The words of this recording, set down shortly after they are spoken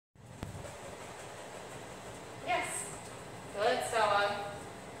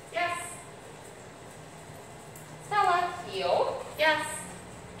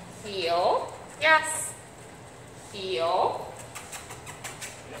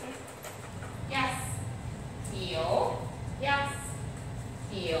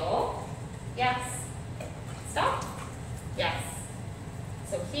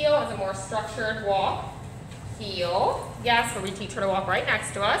structured walk. Heel. Yes, where we teach her to walk right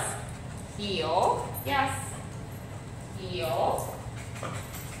next to us. Heel. Yes. Heel.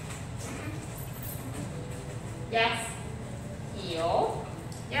 Yes. Heel.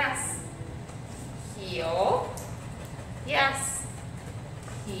 Yes. Heel. Yes.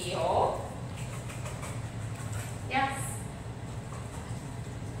 Heel. Yes.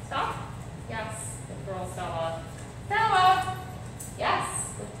 Stop. Yes. Good girl, Stella. Stella. Yes.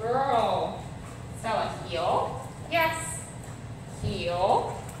 Good girl. Stella, heel. Yes.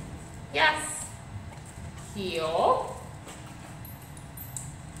 Heel. Yes. Heel.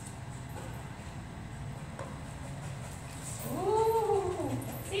 Ooh.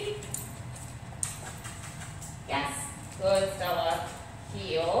 See? Yes. Good, Stella.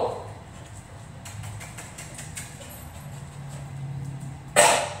 Heel.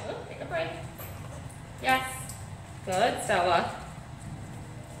 Take a break. Yes. Good, Stella.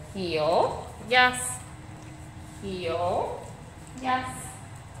 Heel. Yes. Heel. Yes.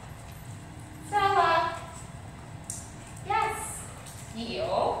 Stella. Yes.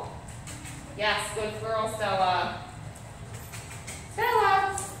 Heel. Yes. Good girl, Stella.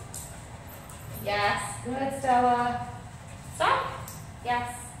 Stella. Yes. Good, Stella. Stop.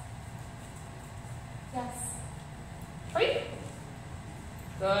 Yes. Yes. Breathe.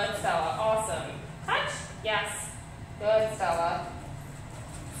 Good, Stella. Awesome. Touch. Yes. Good, Stella.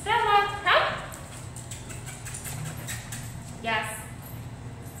 Stella, come. Yes.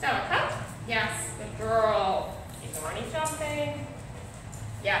 Stella, come. Yes. Good girl. Ignore any jumping.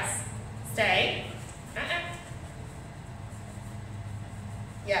 Yes. Stay.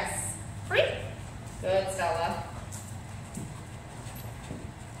 Yes. Free. Good, Stella.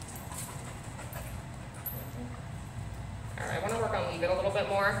 All right, I want to work on leave it a little bit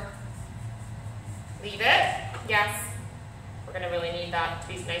more. Leave it. Yes. We're going to really need that to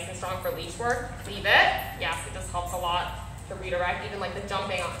be nice and strong for leash work. Leave it. Yes, it just helps a lot to redirect, even like the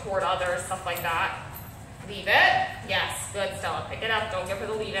jumping up toward others, stuff like that. Leave it. Yes. Good, Stella. Pick it up. Don't give her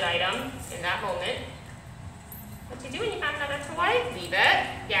the leave it item in that moment. What do you do when you have another toy? Leave it.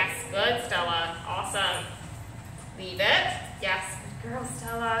 Yes. Good, Stella. Awesome. Leave it. Yes. Good girl,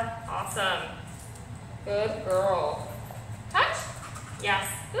 Stella. Awesome. Good girl. Touch. Yes.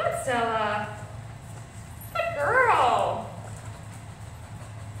 Good, Stella. Good girl.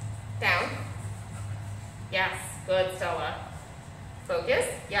 Down. Yes. Good, Stella. Focus.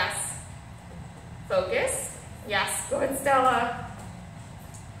 Yes. Focus. Yes. Good, Stella.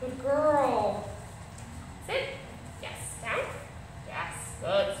 Good girl. Sit. Yes. Down. Yes.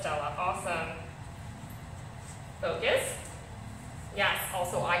 Good, Stella. Awesome. Focus. Yes.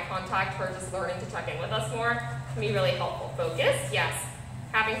 Also eye contact, her just learning to check in with us more can be really helpful. Focus. Yes.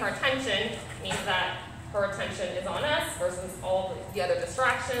 Having her attention means that her attention is on us versus all the other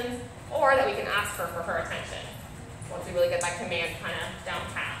distractions, or that we can ask her for her attention once we really get that command kind of down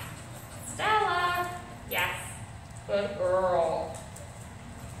pat. Stella. Yes. Good girl.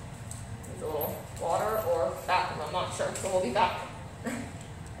 Needs a little water or bathroom, I'm not sure, so we'll be back.